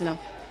truth now.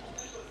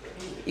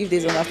 If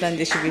there's understanding,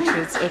 there should be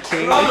truth.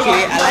 Okay,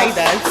 I like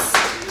that.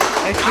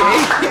 Okay.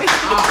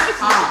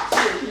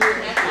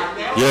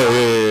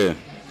 Yeah.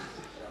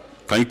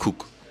 Can you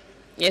cook?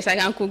 Yes, I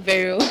can cook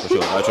very well. For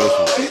sure, I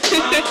trust you.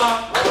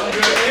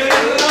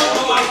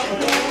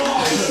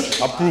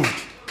 Approved.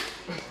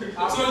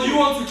 So you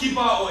want to keep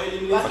her or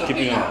eliminate her? I'm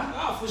keeping her.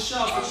 For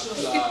sure.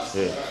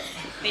 Yeah.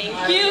 Thank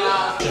you.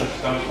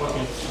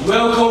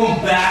 Welcome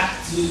back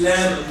to the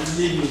land of the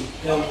living.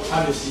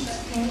 Have a seat.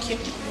 Thank you.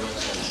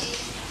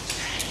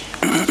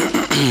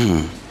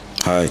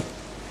 Hi.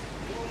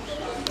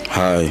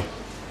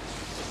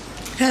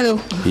 Hello.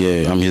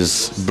 Yeah, I'm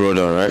his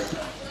brother, right?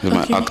 He's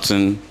my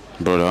acting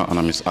brother, and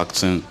I'm his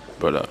acting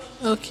brother.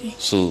 Okay.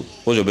 So,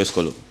 what's your best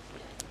color?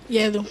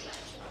 Yellow.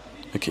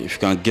 Okay, if you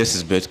can guess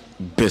his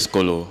best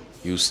color,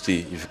 you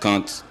stay. If you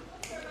can't,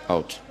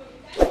 out.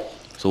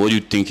 So, what do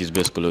you think his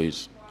best color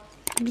is?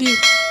 Blue.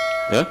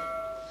 Yeah?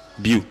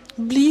 Blue.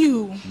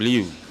 Blue.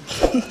 Blue.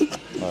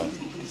 Wow.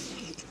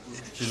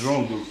 She's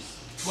wrong, though.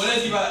 Well,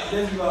 let's give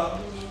her.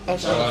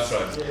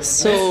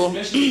 So,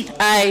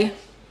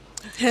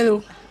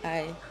 Hello.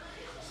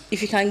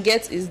 if you can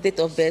get his date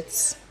of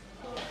birth,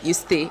 you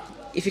stay.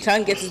 If you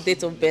can't get his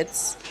date of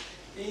birth,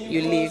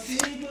 you leave.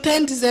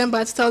 10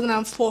 December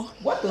 2004.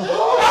 What the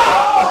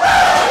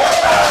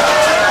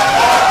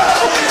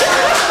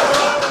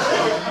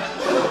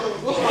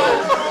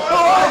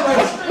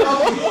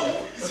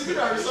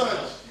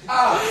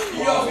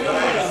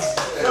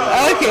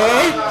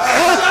Okay.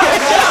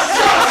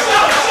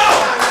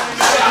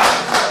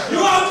 You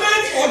are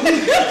meant for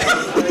this.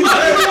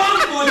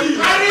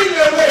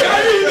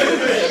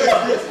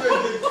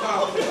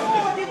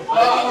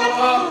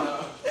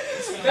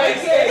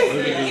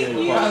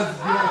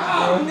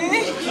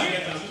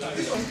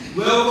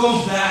 Welcome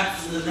back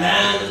to the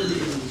land of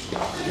the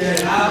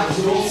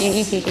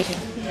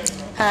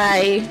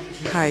Hi.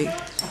 Hi.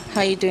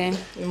 How you doing?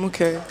 I'm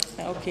okay.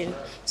 Okay.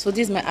 So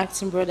this is my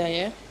acting brother,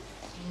 yeah?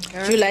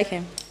 Do you like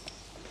him?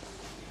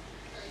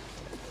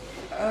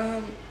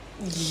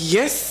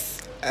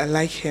 Yes, I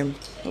like him.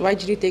 Why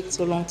did it take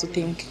so long to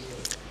think?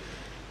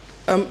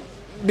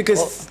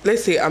 Because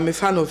let's say I'm a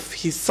fan of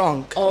his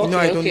song. Oh, you know,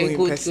 I don't know him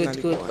good,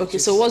 personally. good. Okay,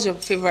 so what's your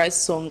favorite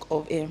song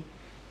of him?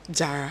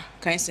 Jara.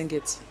 Can you sing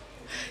it?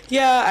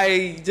 Yeah,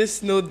 I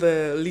just know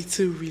the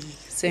little really.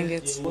 Sing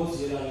it.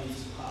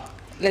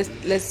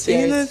 Let's You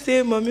know, hear it.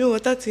 say, mommy,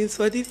 water things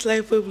for this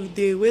life every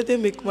day. Where they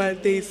make my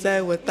day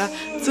inside water.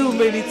 Too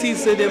many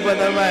things so they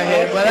bother my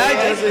head. But I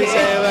just wish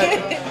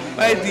I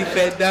why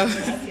defend down.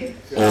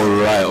 All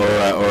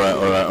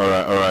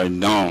right.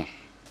 Now.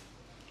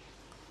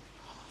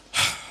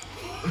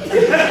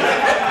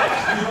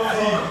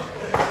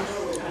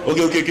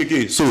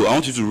 Okay. So, I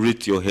want you to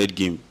rate your head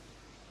game.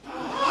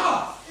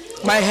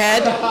 My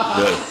head?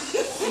 Yeah.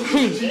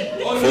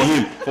 For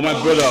him, for my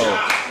brother.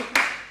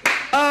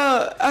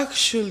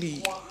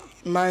 Actually,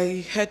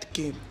 my head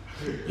game.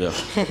 Yeah.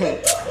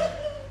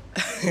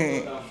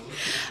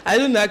 I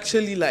don't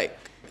actually like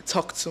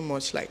talk too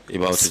much like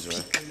About speak.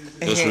 it,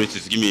 right? Just rate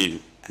it. Give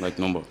me like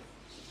number.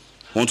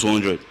 1 to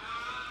 100.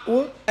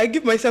 Well, I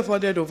give myself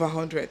 100 over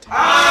 100.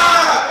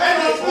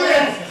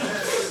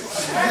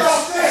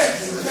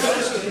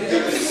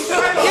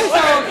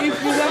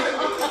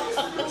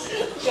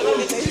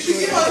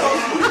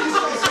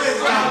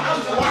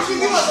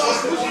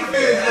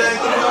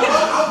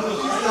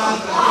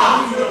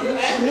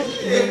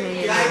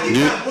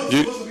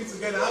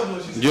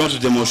 Do you want to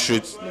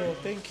demonstrate? No,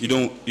 thank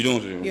you. You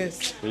don't.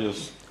 Yes.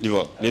 Just leave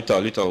her.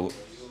 Later.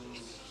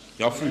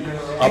 You're free.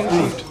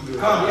 Approved.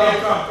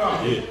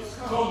 Yeah.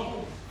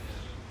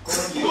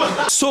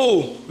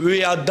 So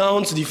we are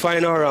down to the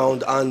final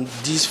round, and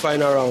this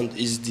final round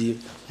is the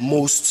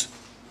most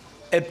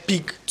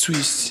epic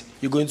twist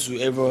you're going to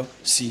ever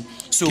see.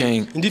 So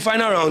in the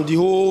final round, the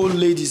whole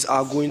ladies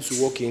are going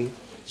to walk in,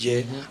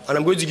 and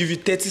I'm going to give you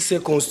 30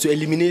 seconds to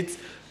eliminate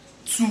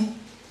 2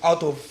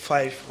 out of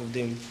 5 of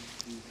them.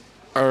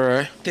 All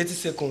right. 30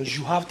 seconds.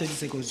 You have 30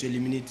 seconds to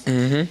eliminate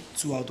 2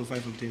 out of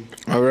 5 of them.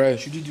 All right.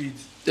 Should you do it?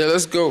 Yeah,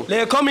 let's go.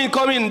 Come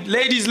in.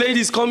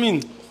 Ladies, come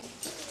in.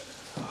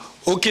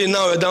 Okay,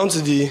 now we're down to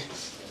the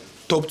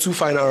top 2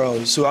 final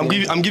rounds. So I'm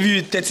giving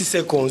you 30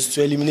 seconds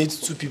to eliminate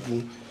 2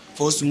 people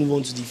for us to move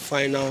on to the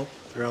final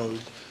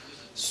round.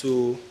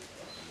 So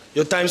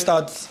your time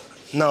starts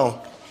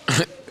now.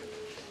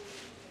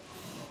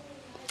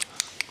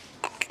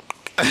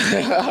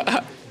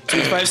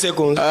 25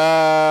 seconds.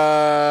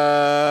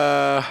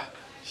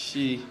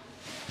 She.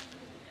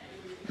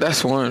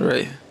 That's one,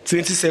 right?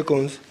 20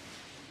 seconds.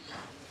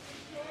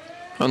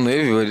 I don't know,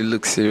 everybody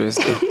looks serious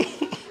though.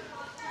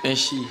 And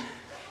she.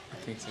 I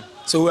think so.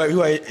 So who are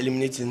you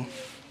eliminating?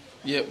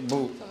 Yeah,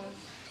 both.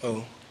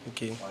 Oh,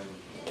 okay.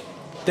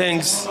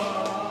 Thanks.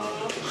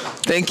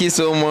 Thank you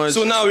so much.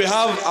 So now we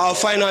have our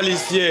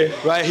finalists here,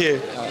 right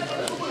here.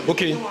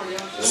 Okay.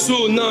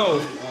 So now,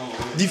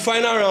 the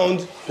final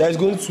round that is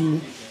going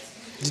to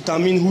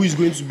determine who is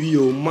going to be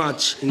your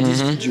match in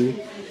this video.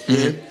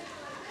 Yeah.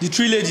 The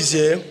 3 ladies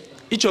here,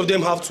 each of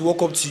them have to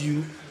walk up to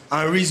you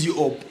and raise you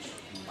up.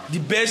 The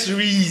best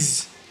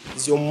raise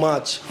is your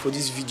match for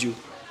this video.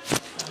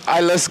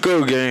 Alright, let's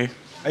go, gang.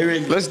 Are you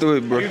ready? Let's do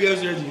it, bro. Are you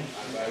guys ready?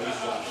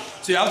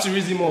 So you have to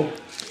raise him up.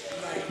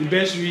 The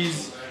best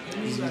raise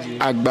is video.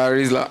 Akbar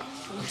Isla.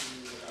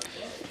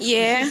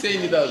 Yeah. She's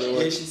saying it out, though.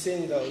 Yeah, she's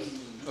saying it out.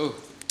 Oh.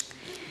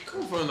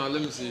 Come on now,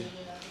 let me see.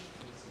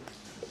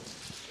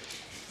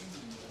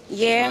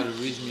 Yeah.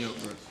 Raise me up,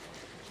 bro.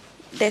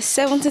 There's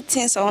 70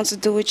 things I want to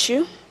do with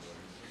you.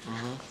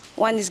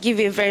 One is give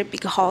you a very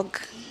big hug,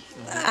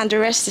 and the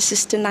rest is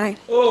 69.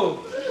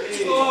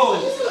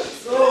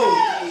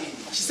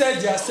 She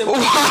said there are 7.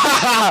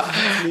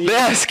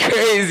 That's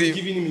crazy.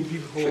 Giving him a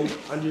big hug,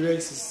 and the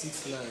rest is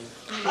 6'9".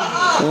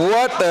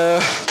 What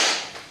the?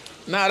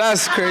 Nah,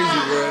 that's crazy,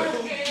 bro.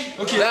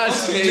 Okay,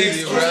 That's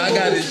crazy, bro. I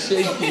got it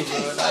shaky,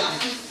 bro.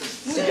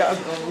 She got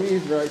some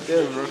weeds right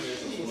there, bro.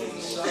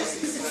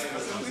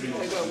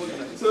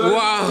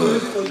 Wow.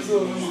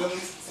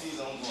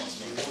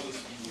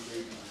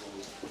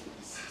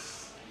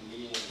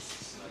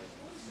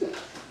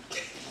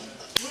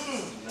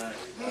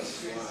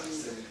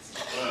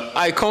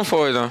 I come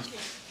forward now.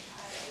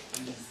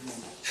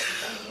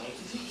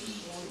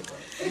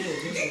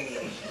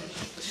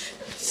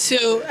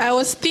 So I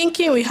was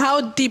thinking with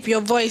how deep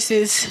your voice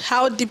is,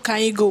 how deep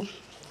can you go?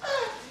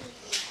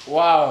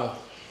 Wow.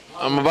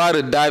 I'm about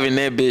to dive in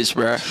that bitch,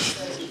 bro.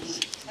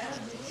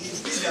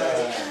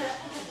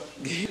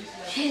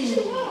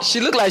 She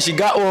look like she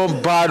got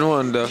one bad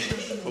one, though. I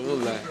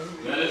won't lie.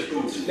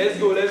 Let's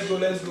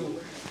go.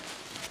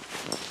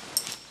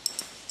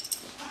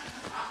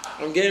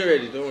 I'm getting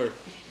ready, don't worry.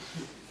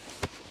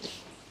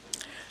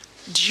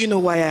 Do you know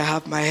why I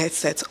have my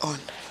headset on?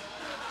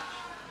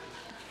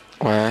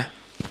 Why?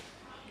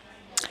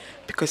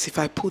 Because if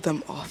I pull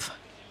them off,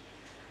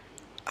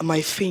 I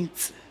might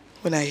faint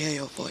when I hear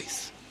your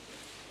voice.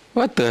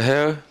 What the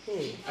hell?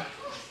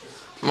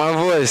 My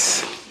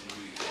voice.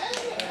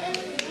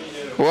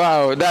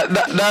 Wow,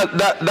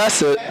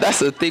 that's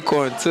a thick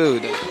one too.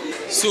 Though.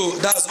 So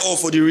that's all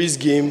for the race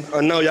game,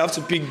 and now you have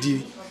to pick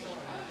the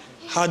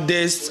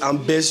hardest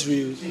and best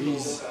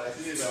race.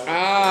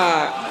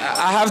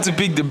 I have to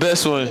pick the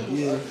best one.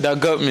 Yeah. That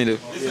got me though.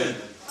 Yeah.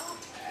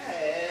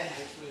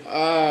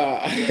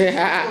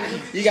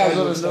 You guys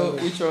want to know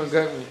which one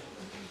got me?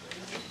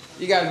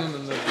 You guys want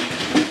to know?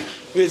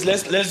 Wait,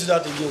 let's do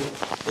that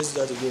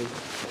again.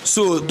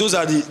 So those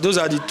are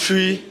the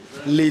 3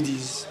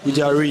 ladies with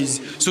their race.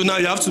 So now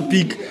you have to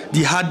pick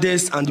the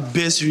hardest and the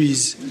best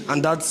race,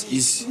 and that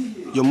is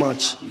your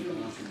match.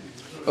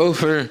 Oh,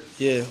 fair.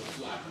 Yeah.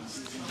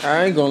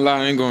 I ain't gonna lie,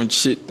 I ain't gonna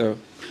cheat though.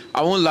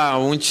 I won't lie, I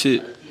won't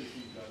cheat.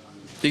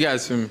 You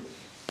guys feel me?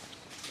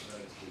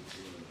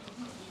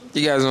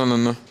 You guys wanna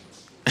know?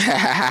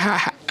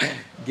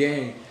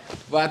 Gang.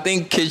 But I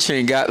think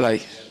Kitchen got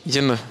like,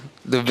 you know,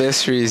 the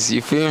best race.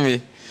 You feel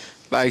me?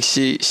 Like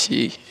she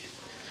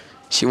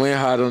went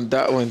hard on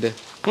that one there.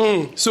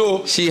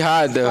 So she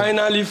hard though.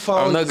 Finally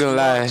found. I'm not gonna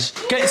lie.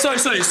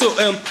 Sorry.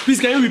 So please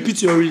can you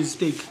repeat your race?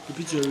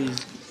 Repeat your race.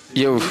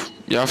 Yo,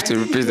 you have to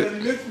repeat it.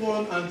 Make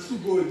 1 and 2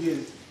 go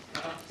again.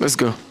 Let's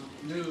go.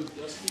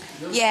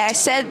 Yeah, I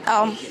said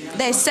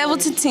there's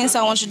 17 things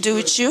I want to do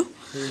with you.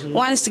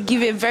 One is to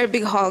give you a very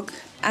big hug,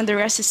 and the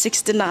rest is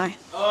 69.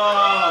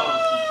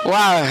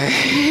 Wow.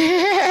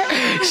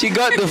 She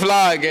got the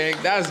flower, gang.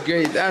 That's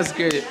great. I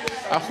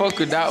fuck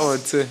with that one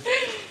too.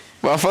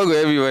 But I fuck with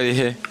everybody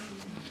here.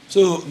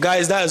 So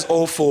guys, that's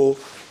all for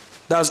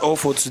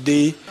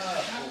today,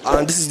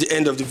 and this is the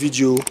end of the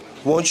video.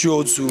 I want you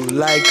all to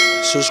like,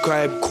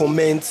 subscribe,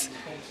 comment,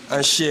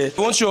 and share.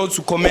 I want you all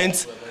to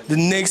comment the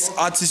next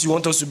artist you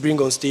want us to bring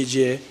on stage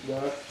here.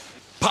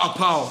 Pow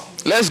pow.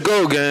 Let's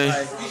go, gang.